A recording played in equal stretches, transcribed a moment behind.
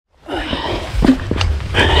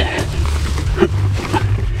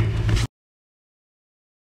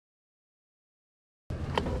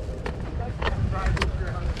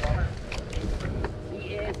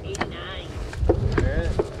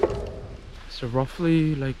So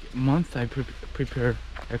roughly like a month I prepare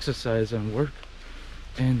exercise and work,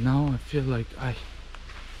 and now I feel like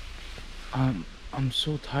I'm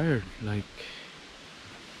so tired, like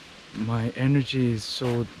my energy is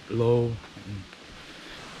so low.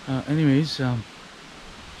 And, anyways, I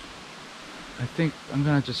think I'm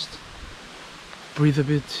gonna just breathe a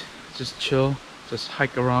bit, just chill, just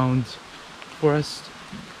hike around forest,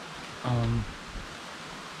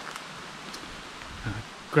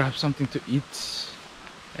 grab something to eat,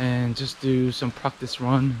 and just do some practice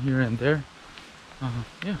run here and there.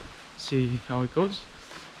 Yeah, see how it goes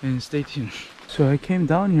and stay tuned. So I came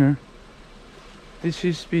down here. This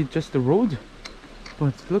used to be just the road,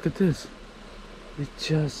 but look at this, it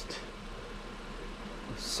just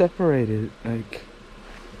separated, like,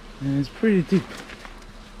 and it's pretty deep,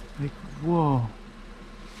 like, whoa.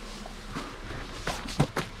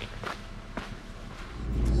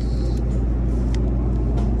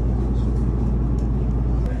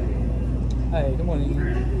 Hi, good morning.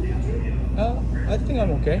 I think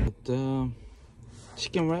I'm okay. The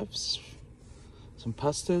chicken wraps, some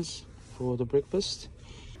pastas for the breakfast.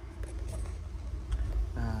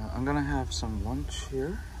 I'm gonna have some lunch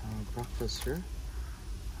here, breakfast here,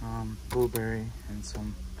 blueberry and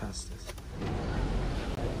some pastas.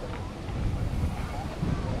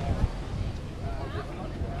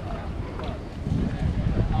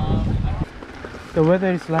 The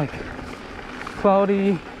weather is like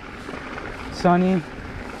cloudy, sunny,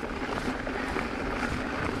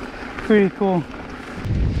 pretty cool.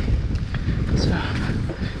 So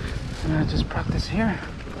I'm gonna just practice here.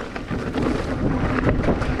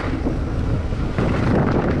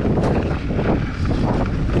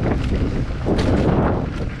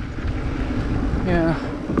 Yeah,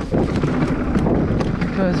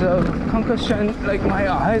 because of concussion, like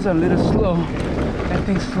my eyes are a little slow, I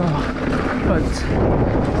think slow, but it's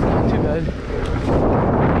not too bad.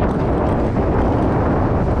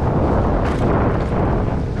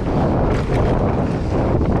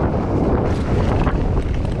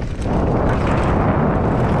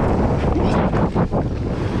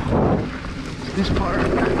 This part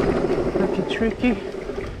이렇게 tricky.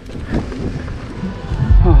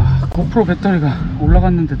 고프로 배터리가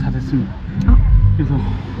올라갔는데 다 됐습니다. 그래서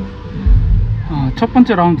첫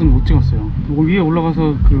번째 라운드는 못 찍었어요. 위에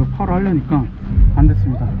올라가서 그 파로 하려니까 안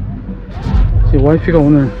됐습니다. 제 와이프가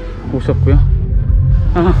오늘 오셨고요.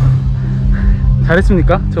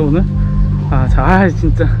 잘했습니까? 저 오늘?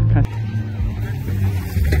 진짜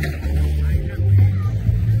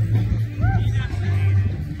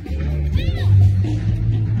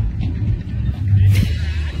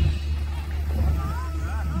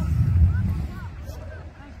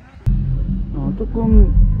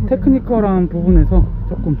조금 테크니컬한 부분에서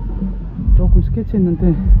조금 스케치했는데,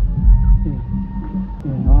 예.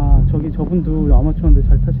 저기 저분도 아마추어인데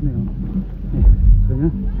잘 타시네요. 예,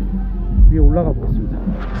 그러면 위에 올라가 보겠습니다.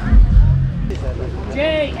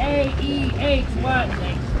 J-A-E-H-1.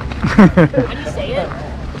 How do you say it?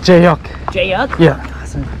 J-Yuck. J-Yuck? Yeah.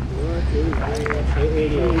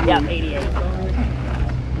 Yeah, 88.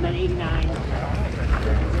 And then 89.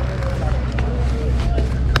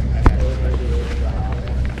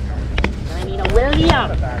 I need a willy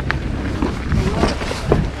up.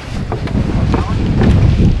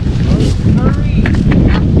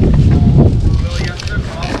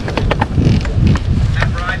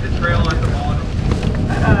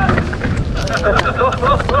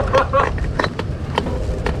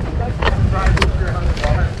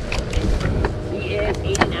 He is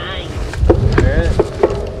 89. Yeah.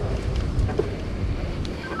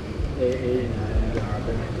 89.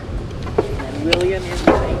 And William is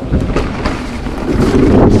 90.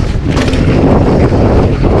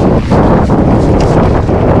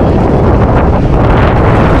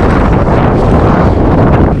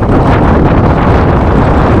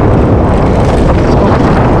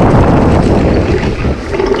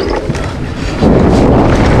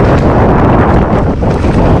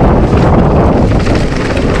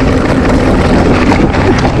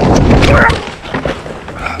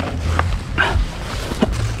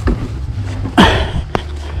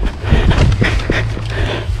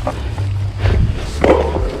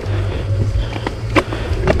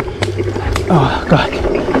 Oh God.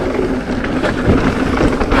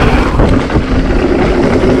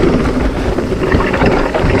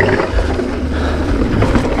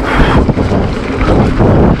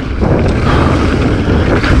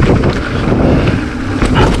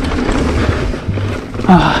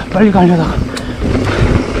 빨리 가려다가.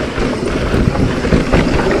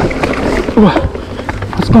 우와,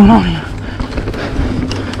 what's going on here?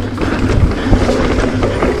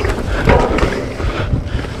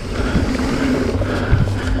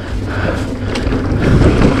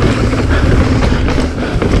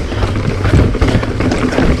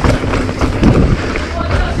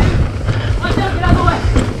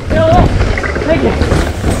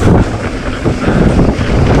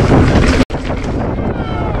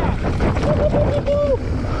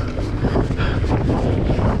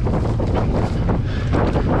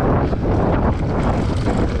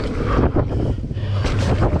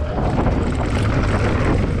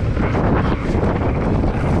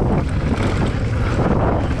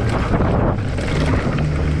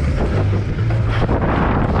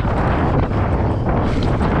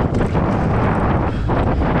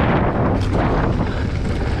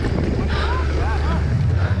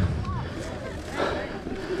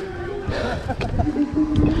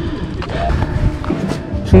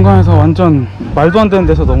 중간에서 완전 말도 안 되는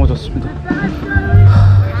데서 넘어졌습니다.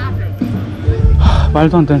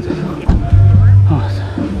 말도 안 되는 데서.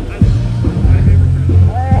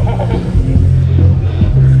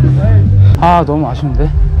 아, 너무 아쉬운데.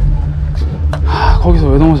 거기서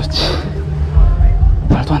왜 넘어졌지?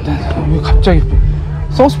 말도 안 되는 데서. 왜 갑자기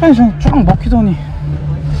서스펜션 쫙 먹히더니.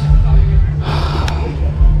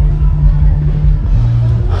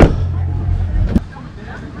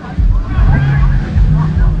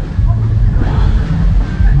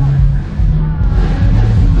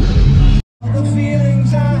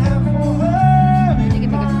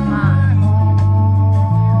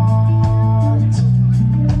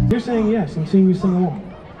 You're saying yes, I'm seeing you sing along.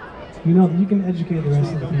 You know, you can educate the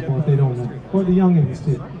rest of the people if they don't know. Or the youngins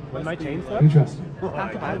too. When my chain stuck? You trust me.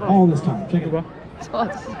 All this time. Check it out. 저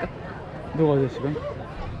아저씨가 누가 아저씨가?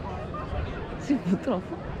 지금 못 들었어?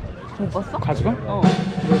 못 봤어? 가수가? 어.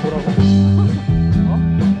 왜 뭐라고?